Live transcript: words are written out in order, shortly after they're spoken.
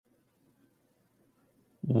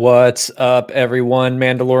What's up, everyone?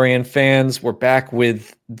 Mandalorian fans, we're back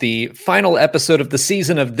with the final episode of the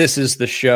season of This Is the Show.